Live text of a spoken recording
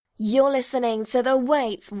You're listening to the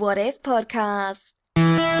Wait, What If podcast.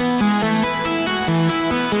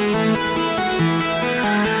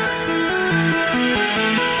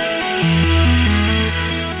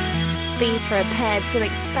 Be prepared to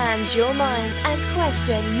expand your mind and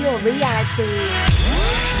question your reality.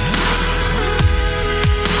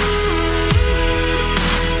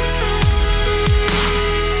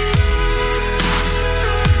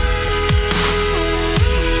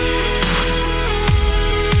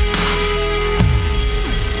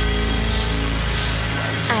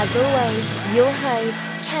 As always, your host,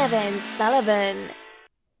 Kevin Sullivan.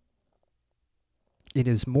 It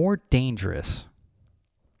is more dangerous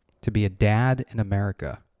to be a dad in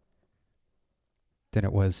America than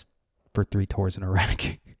it was for 3 tours in Iraq.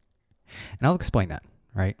 And I'll explain that,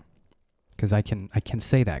 right? Because I can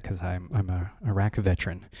say that because I'm a Iraq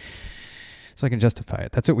veteran. So I can justify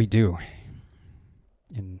it. That's what we do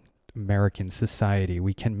in American society.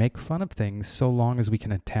 We can make fun of things so long as we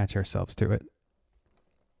can attach ourselves to it.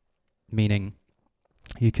 Meaning,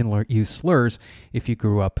 you can use slurs if you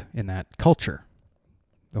grew up in that culture.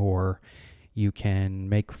 Or you can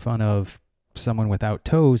make fun of someone without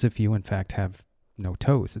toes if you, in fact, have no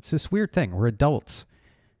toes. It's this weird thing. We're adults.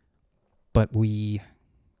 But we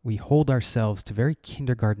hold ourselves to very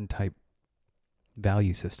kindergarten-type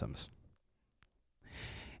value systems.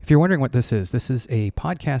 If you're wondering what this is a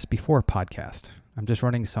podcast before a podcast. I'm just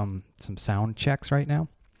running some sound checks right now.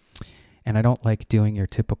 And I don't like doing your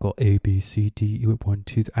typical A, B, C, D, 1,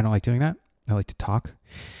 2. I don't like doing that. I like to talk,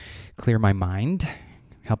 clear my mind.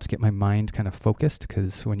 Helps get my mind kind of focused,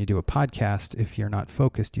 because when you do a podcast, if you're not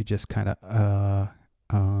focused, you just kind of,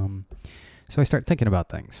 so I start thinking about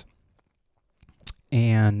things.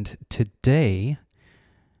 And today,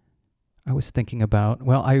 I was thinking about,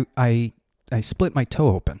 well, I split my toe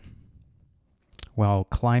open while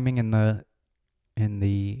climbing in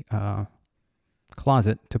the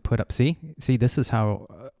closet to put up. See, this is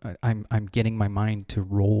how I'm getting my mind to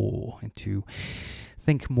roll and to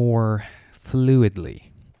think more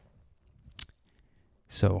fluidly.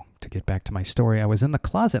 So to get back to my story, I was in the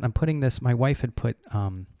closet and I'm putting this, my wife had put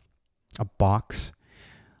a box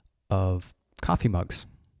of coffee mugs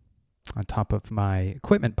on top of my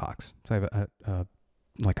equipment box. So I have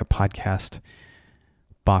a podcast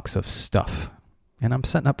box of stuff. And I'm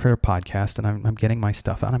setting up for a podcast and I'm getting my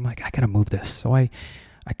stuff out. I'm like, I got to move this. So I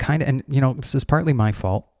kind of, and this is partly my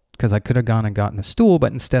fault because I could have gone and gotten a stool,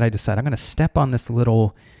 but instead I decided I'm going to step on this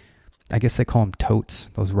little, I guess they call them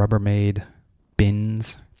totes, those Rubbermaid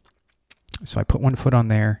bins. So I put one foot on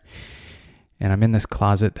there and I'm in this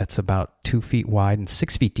closet that's about 2 feet wide and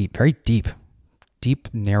 6 feet deep, very deep,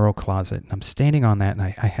 narrow closet. And I'm standing on that and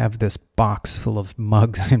I have this box full of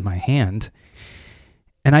mugs in my hand.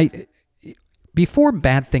 And before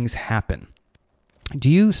bad things happen, do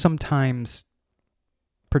you sometimes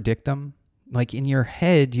predict them? Like in your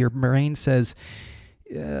head, your brain says,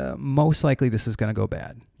 most likely this is going to go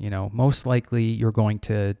bad. Most likely you're going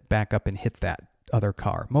to back up and hit that other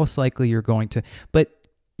car. Most likely you're going to, but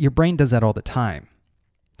your brain does that all the time.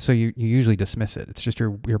 So you usually dismiss it. It's just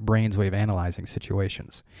your brain's way of analyzing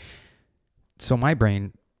situations. So my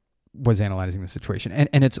brain was analyzing the situation.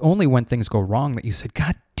 And it's only when things go wrong that you said,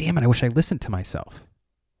 God damn it, I wish I listened to myself.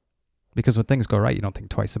 Because when things go right, you don't think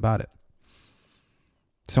twice about it.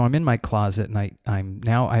 So I'm in my closet and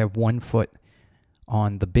I have 1 foot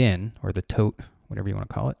on the bin or the tote, whatever you want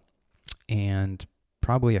to call it, and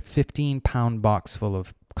probably a 15-pound box full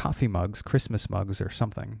of coffee mugs, Christmas mugs or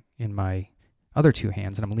something, in my other 2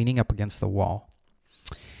 hands, and I'm leaning up against the wall.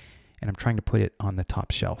 And I'm trying to put it on the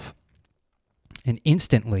top shelf. And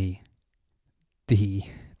instantly, the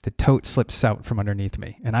tote slips out from underneath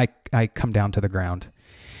me. And I come down to the ground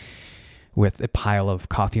with a pile of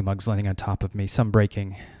coffee mugs landing on top of me, some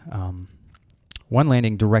breaking. One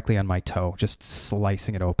landing directly on my toe, just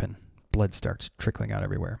slicing it open. Blood starts trickling out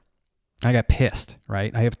everywhere. I got pissed,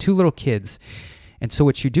 right? I have 2 little kids. And so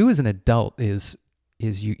what you do as an adult is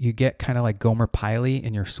you get kind of like Gomer Pyle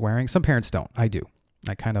in your swearing. Some parents don't. I do.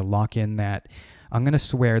 I kind of lock in that I'm going to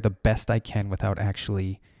swear the best I can without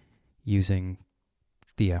actually using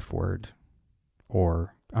the F word.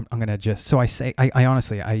 Or I'm going to just, so I say, I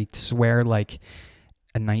honestly, I swear like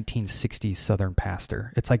a 1960s Southern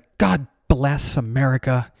pastor. It's like, God bless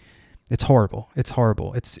America. It's horrible. It's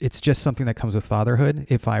horrible. It's just something that comes with fatherhood.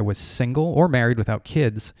 If I was single or married without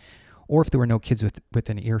kids, or if there were no kids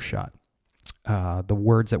within earshot, the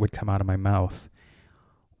words that would come out of my mouth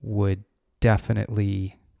would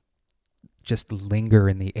definitely just linger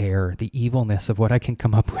in the air. The evilness of what I can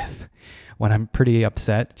come up with when I'm pretty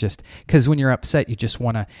upset, just because when you're upset, you just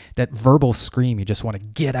want to, that verbal scream, you just want to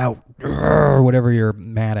get out whatever you're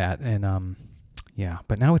mad at. And yeah,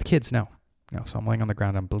 but now with kids, no. So I'm laying on the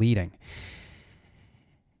ground, I'm bleeding.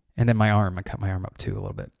 And then I cut my arm up too a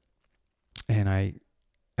little bit. And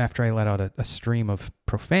after I let out a stream of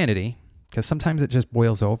profanity, because sometimes it just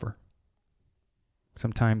boils over.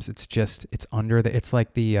 Sometimes it's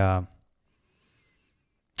like the,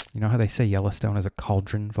 you know how they say Yellowstone is a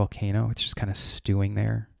cauldron volcano? It's just kind of stewing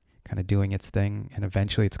there, kind of doing its thing, and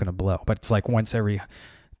eventually it's going to blow. But it's like once every,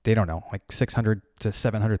 they don't know, like 600 to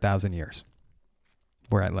 700,000 years.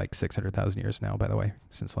 We're at like 600,000 years now, by the way,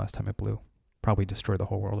 since the last time it blew. Probably destroy the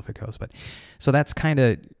whole world if it goes. But so that's kind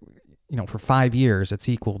of, for 5 years, it's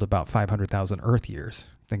equaled about 500,000 Earth years.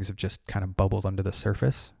 Things have just kind of bubbled under the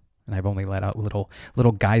surface, and I've only let out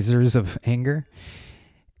little geysers of anger.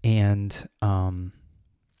 And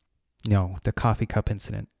the coffee cup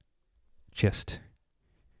incident just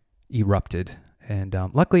erupted. And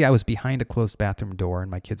luckily, I was behind a closed bathroom door, and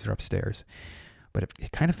my kids are upstairs. But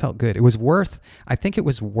it kind of felt good. I think it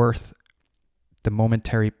was worth the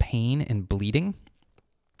momentary pain and bleeding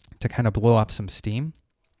to kind of blow off some steam.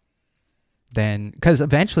 Then, because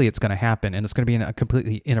eventually it's going to happen, and it's going to be in a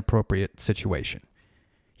completely inappropriate situation.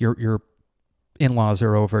 Your in-laws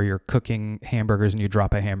are over, you're cooking hamburgers, and you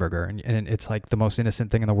drop a hamburger, and it's like the most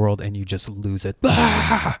innocent thing in the world, and you just lose it.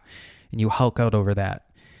 And you hulk out over that.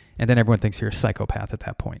 And then everyone thinks you're a psychopath at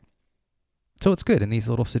that point. So it's good in these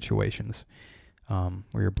little situations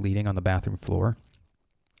where you're bleeding on the bathroom floor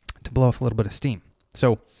to blow off a little bit of steam.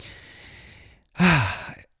 So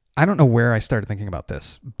I don't know where I started thinking about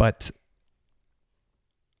this, but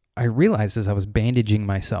I realized as I was bandaging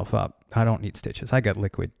myself up, I don't need stitches. I got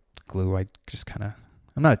liquid glue. I'm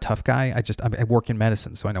not a tough guy. I work in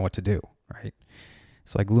medicine, so I know what to do, right?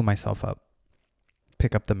 So I glue myself up,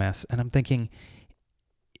 pick up the mess, and I'm thinking,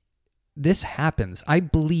 this happens. I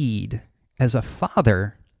bleed. As a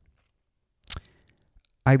father,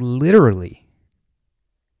 I literally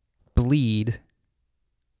bleed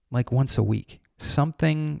like once a week.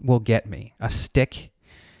 Something will get me. A stick.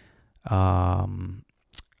 I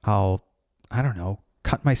don't know,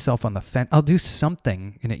 cut myself on the fence. I'll do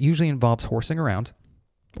something, and it usually involves horsing around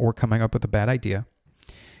or coming up with a bad idea.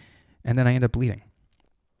 And then I end up bleeding.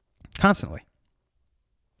 Constantly.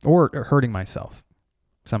 Or hurting myself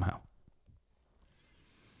somehow.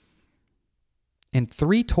 In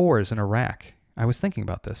 3 tours in Iraq, I was thinking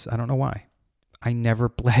about this. I don't know why. I never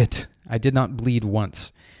bled. I did not bleed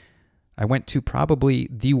once. I went to probably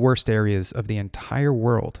the worst areas of the entire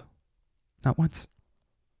world. Not once.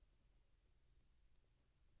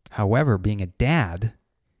 However, being a dad,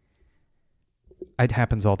 it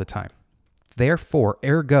happens all the time. Therefore,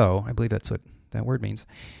 ergo, I believe that's what that word means,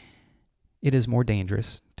 it is more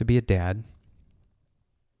dangerous to be a dad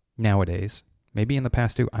nowadays. Maybe in the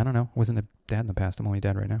past too. I don't know. I wasn't a dad in the past. I'm only a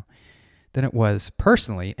dad right now. Than it was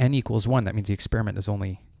personally, n equals 1. That means the experiment is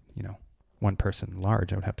only, one person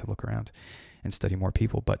large. I would have to look around and study more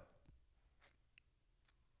people. But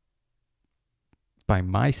by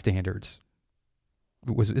my standards,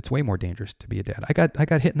 it's way more dangerous to be a dad. I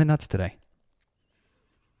got hit in the nuts today.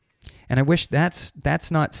 And I wish that's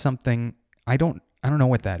not something, I don't know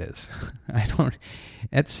what that is.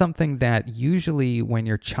 It's something that usually when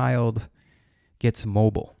your child gets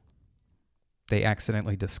mobile, they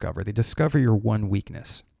accidentally discover. They discover your one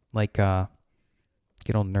weakness. Like,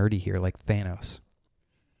 get all nerdy here, like Thanos.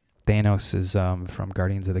 Thanos is from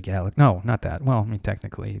Guardians of the Galaxy. No, not that. Well, I mean,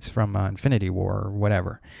 technically, it's from Infinity War or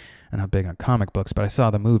whatever. I'm not big on comic books, but I saw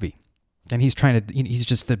the movie. And he's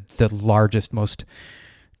just the largest, most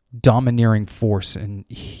domineering force in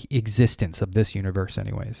existence of this universe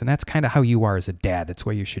anyways. And that's kind of how you are as a dad. That's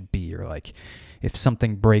where you should be. You're like, if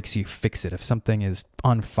something breaks, you fix it. If something is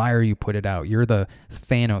on fire, you put it out. You're the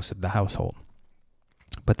Thanos of the household.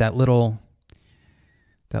 But that little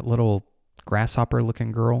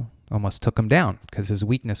grasshopper-looking girl almost took him down because his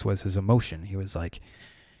weakness was his emotion. He was like,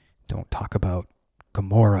 don't talk about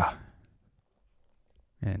Gamora.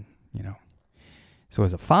 And, so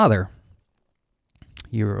as a father,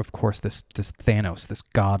 you're, of course, this Thanos, this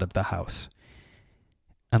god of the house,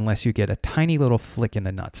 unless you get a tiny little flick in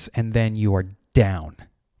the nuts, and then you are down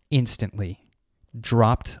instantly,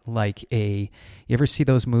 dropped like you ever see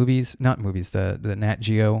those movies? Not movies, the Nat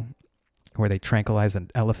Geo, where they tranquilize an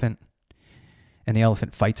elephant, and the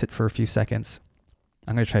elephant fights it for a few seconds.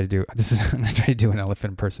 I'm going to try to do an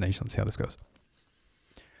elephant impersonation. Let's see how this goes.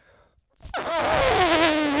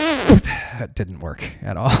 That didn't work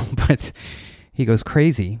at all, but he goes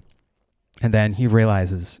crazy, and then he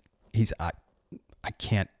realizes I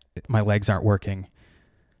can't, my legs aren't working.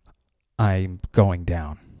 I'm going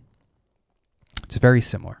down. It's very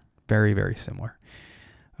similar, very, very similar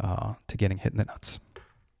to getting hit in the nuts.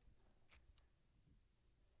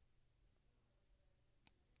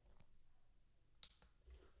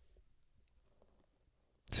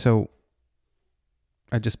 So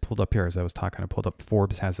I just pulled up here as I was talking. I pulled up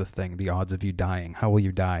Forbes has a thing, the odds of you dying. How will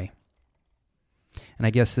you die? And I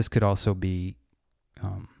guess this could also be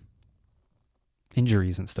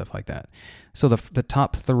injuries and stuff like that. So the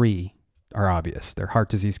top three are obvious. They're heart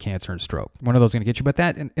disease, cancer, and stroke. One of those is going to get you, but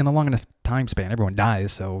that in a long enough time span, everyone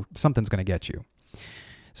dies, so something's going to get you.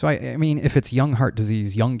 So I mean, if it's young heart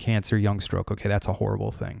disease, young cancer, young stroke, okay, that's a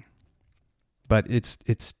horrible thing. But it's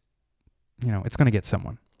it's going to get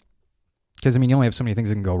someone. Because, I mean, you only have so many things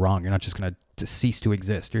that can go wrong. You're not just going to cease to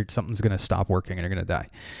exist. Something's going to stop working and you're going to die.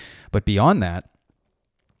 But beyond that,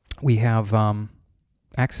 we have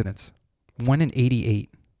accidents. 1 in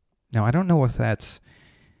 88. Now, I don't know if that's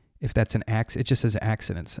an accident. It just says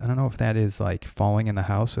accidents. I don't know if that is like falling in the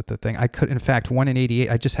house with the thing. In fact, 1 in 88.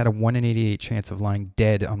 I just had a 1 in 88 chance of lying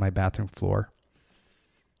dead on my bathroom floor.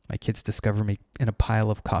 My kids discover me in a pile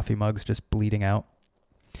of coffee mugs just bleeding out.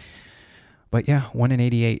 But yeah, 1 in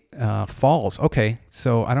 88 falls. Okay,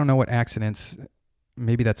 so I don't know what accidents.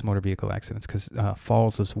 Maybe that's motor vehicle accidents because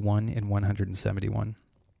falls is 1 in 171.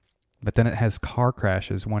 But then it has car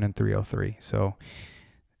crashes, 1 in 303. So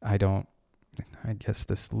I guess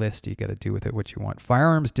this list, you got to do with it what you want.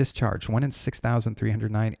 Firearms discharge, 1 in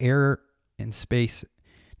 6,309. Air and space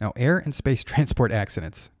transport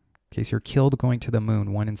accidents. In case you're killed going to the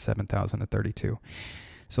moon, 1 in 7,032.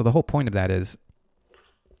 So the whole point of that is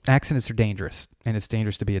accidents are dangerous, and it's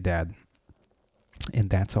dangerous to be a dad. And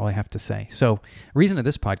that's all I have to say. So reason of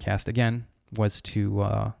this podcast, again, was to,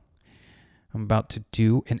 I'm about to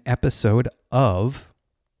do an episode of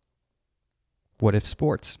What If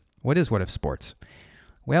Sports. What is What If Sports?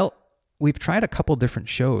 Well, we've tried a couple different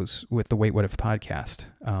shows with the Wait What If podcast.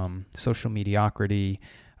 Social Mediocrity.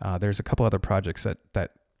 There's a couple other projects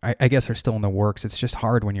that I guess are still in the works. It's just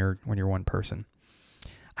hard when you're one person.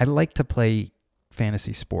 I like to play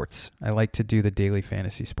fantasy sports. I like to do the daily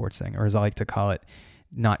fantasy sports thing, or as I like to call it,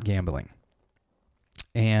 not gambling.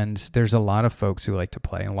 And there's a lot of folks who like to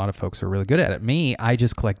play, and a lot of folks who are really good at it. Me, I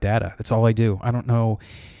just collect data. That's all I do. I don't know.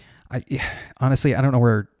 Honestly, I don't know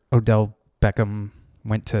where Odell Beckham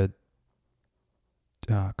went to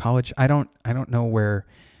college. I don't know where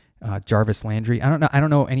Jarvis Landry. I don't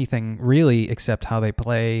know anything really except how they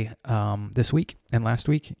play this week and last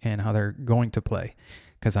week, and how they're going to play.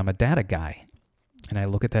 Because I'm a data guy. And I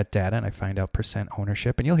look at that data and I find out percent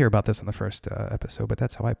ownership. And you'll hear about this in the first episode, but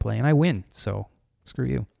that's how I play. And I win. So screw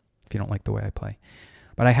you if you don't like the way I play.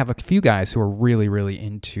 But I have a few guys who are really, really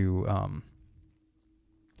into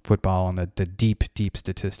football and the deep, deep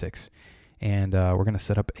statistics. And we're going to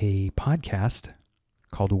set up a podcast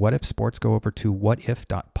called What If Sports. Go over to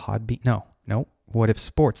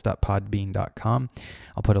whatifsports.podbean.com.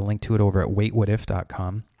 I'll put a link to it over at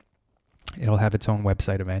waitwhatif.com. It'll have its own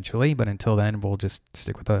website eventually, but until then, we'll just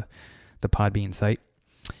stick with the Podbean site.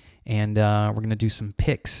 And we're going to do some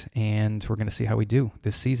picks, and we're going to see how we do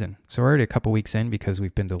this season. So we're already a couple weeks in because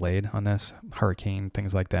we've been delayed on this, hurricane,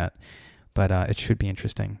 things like that. But it should be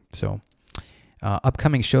interesting. So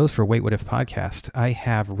upcoming shows for Wait What If podcast. I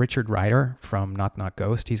have Richard Ryder from Knock Knock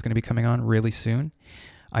Ghost. He's going to be coming on really soon.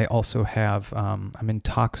 I also have, I'm in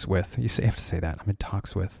talks with, you have to say that, I'm in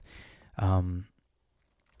talks with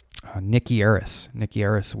Nikki Aris. Nikki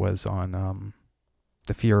Aris was on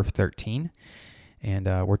The Fear of 13, and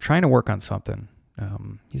we're trying to work on something.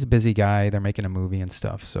 He's a busy guy. They're making a movie and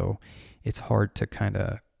stuff, so it's hard to kind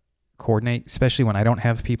of coordinate, especially when I don't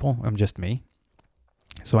have people. I'm just me.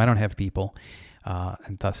 So I don't have people,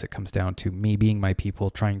 and thus it comes down to me being my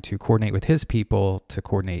people, trying to coordinate with his people to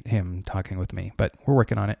coordinate him talking with me. But we're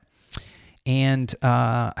working on it. And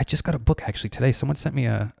I just got a book actually today. Someone sent me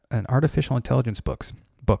an artificial intelligence book.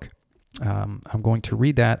 I'm going to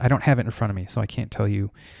read that. I don't have it in front of me, so I can't tell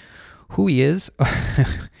you who he is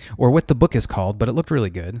or what the book is called, but it looked really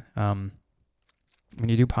good. When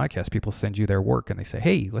you do podcasts, people send you their work and they say,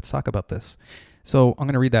 hey, let's talk about this. So I'm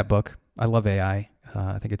going to read that book. I love AI.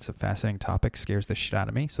 I think it's a fascinating topic, scares the shit out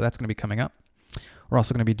of me. So that's going to be coming up. We're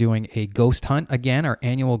also going to be doing a ghost hunt again, our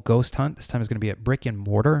annual ghost hunt. This time is going to be at Brick and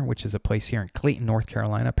Mortar, which is a place here in Clayton, North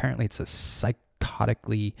Carolina. Apparently it's a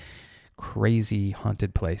psychotically crazy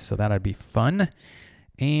haunted place. So that'd be fun.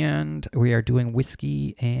 And we are doing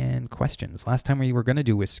whiskey and questions. Last time we were going to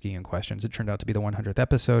do whiskey and questions. It turned out to be the 100th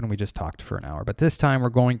episode, and we just talked for an hour. But this time we're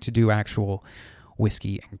going to do actual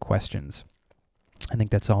whiskey and questions. I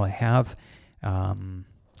think that's all I have.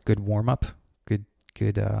 Good warm-up. Good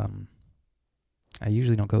I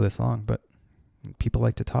usually don't go this long, but people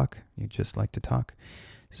like to talk. You just like to talk.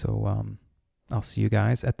 So I'll see you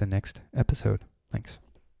guys at the next episode. Thanks.